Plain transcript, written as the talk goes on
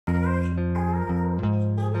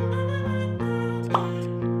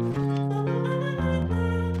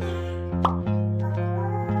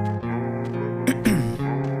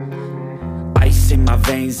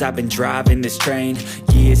years I've been driving this train,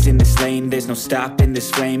 years in this lane, there's no stopping this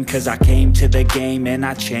flame. Cause I came to the game and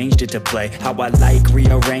I changed it to play how I like,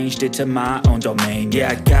 rearranged it to my own domain.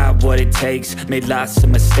 Yeah, I got what it takes, made lots of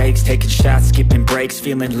mistakes, taking shots, skipping breaks,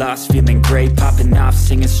 feeling lost, feeling great, popping off,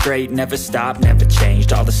 singing straight, never stopped, never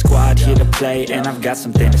changed. All the squad here to play and I've got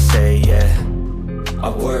something to say, yeah. I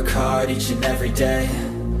work hard each and every day,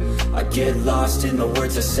 I get lost in the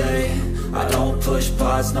words I say. I don't push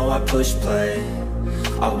pause, no I push play.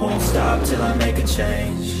 I won't stop till I make a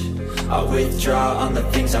change. I withdraw on the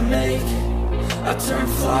things I make. I turn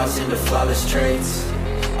flaws into flawless traits.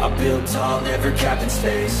 I build tall, never capped in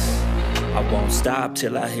space. I won't stop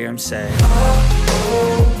till I hear him say, oh,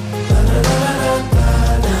 oh, la, la, la, la,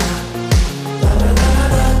 la, la.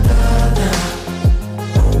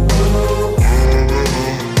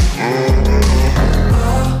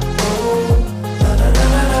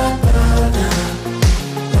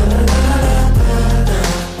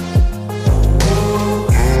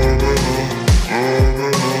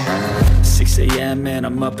 And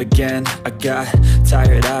I'm up again. I got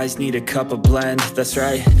tired eyes, need a cup of blend. That's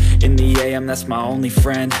right, in the AM, that's my only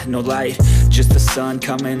friend. No light, just the sun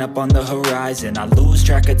coming up on the horizon. I lose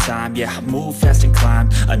track of time, yeah, I move fast and climb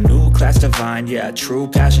a new class divine, yeah, true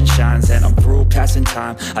passion shines. And I'm through passing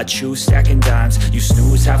time, I choose stacking dimes. You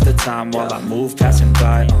snooze half the time while I move passing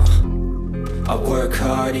by. I work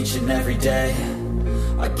hard each and every day,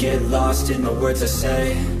 I get lost in the words I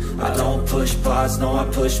say. I don't push pause, no I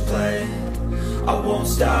push play. I won't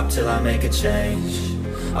stop till I make a change.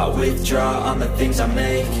 I withdraw on the things I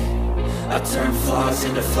make. I turn flaws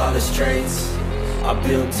into flawless traits. I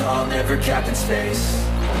build tall, never capped in space.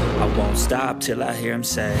 I won't stop till I hear him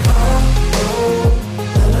say, oh, oh,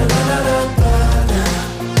 la, la, la, la, la, la.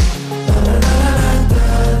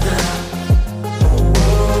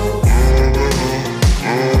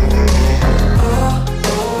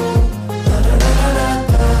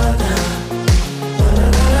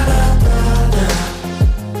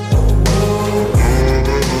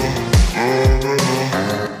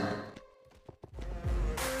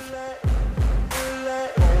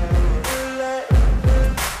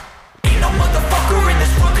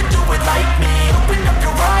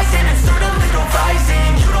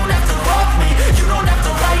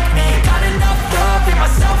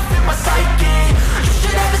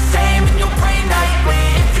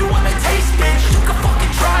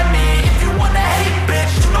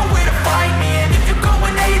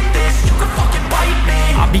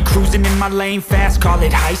 My lane fast, call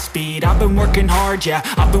it high speed. I've been working hard, yeah,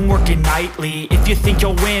 I've been working nightly. If you think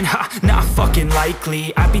you'll win, ha, not fucking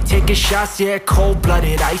likely. I be taking shots, yeah,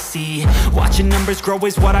 cold-blooded, icy. Watching numbers grow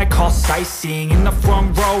is what I call sightseeing. In the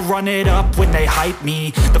front row, run it up when they hype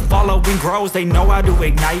me. The following grows, they know how to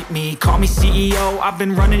ignite me. Call me CEO, I've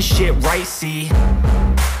been running shit right, see.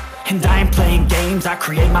 And I ain't playing games, I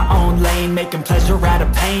create my own lane, making pleasure out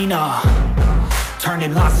of pain,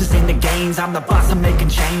 turning losses into gains. I'm the boss, I'm making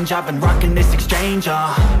change. I've been rocking this exchange,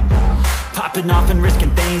 popping off and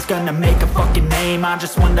risking things. Gonna make a fucking name, I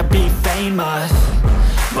just wanna be famous.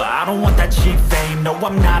 But I don't want that cheap fame, no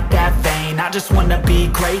I'm not that vain. I just wanna be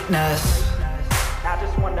greatness. I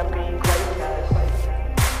just wanna be greatness.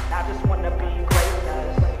 I just wanna be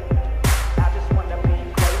greatness. I just wanna be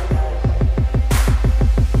greatness.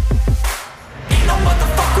 Ain't no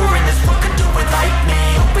motherfucker in this world can do it like me.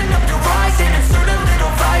 Open up your eyes and insert a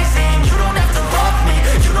little rising. You don't have to love me,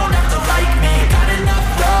 you don't have to like me. Got enough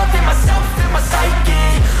love in myself, in my psyche.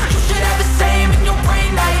 You should have the same in your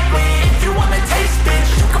brain nightly. If you wanna taste, bitch,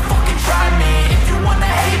 you can fucking try me. If you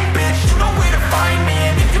wanna hate, bitch, you know where to find me.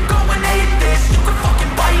 And if you're going hate this, you can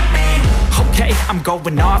fucking bite me. Okay, I'm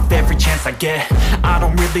going off every chance I get. I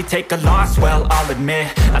don't really take a loss, well, I'll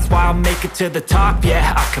admit. That's why I'll make it to the top,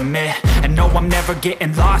 yeah, I commit. And no, I'm never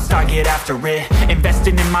getting lost, I get after it.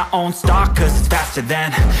 Investing in my own stock, cause it's faster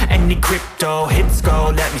than any crypto hits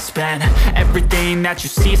go, let me spend. Everything that you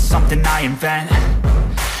see is something I invent.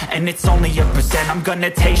 And it's only a percent. I'm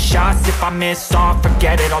gonna take shots. If I miss all,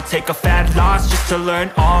 forget it. I'll take a fat loss just to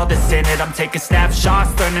learn all that's in it. I'm taking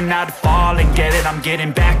snapshots, learning how to fall and get it. I'm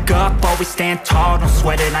getting back up, always stand tall, don't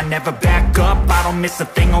sweat it. I never back up, I don't miss a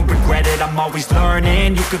thing or regret it. I'm always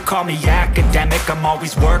learning, you could call me academic. I'm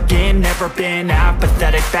always working, never been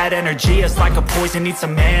apathetic. That energy is like a poison, needs a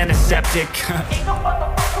antiseptic.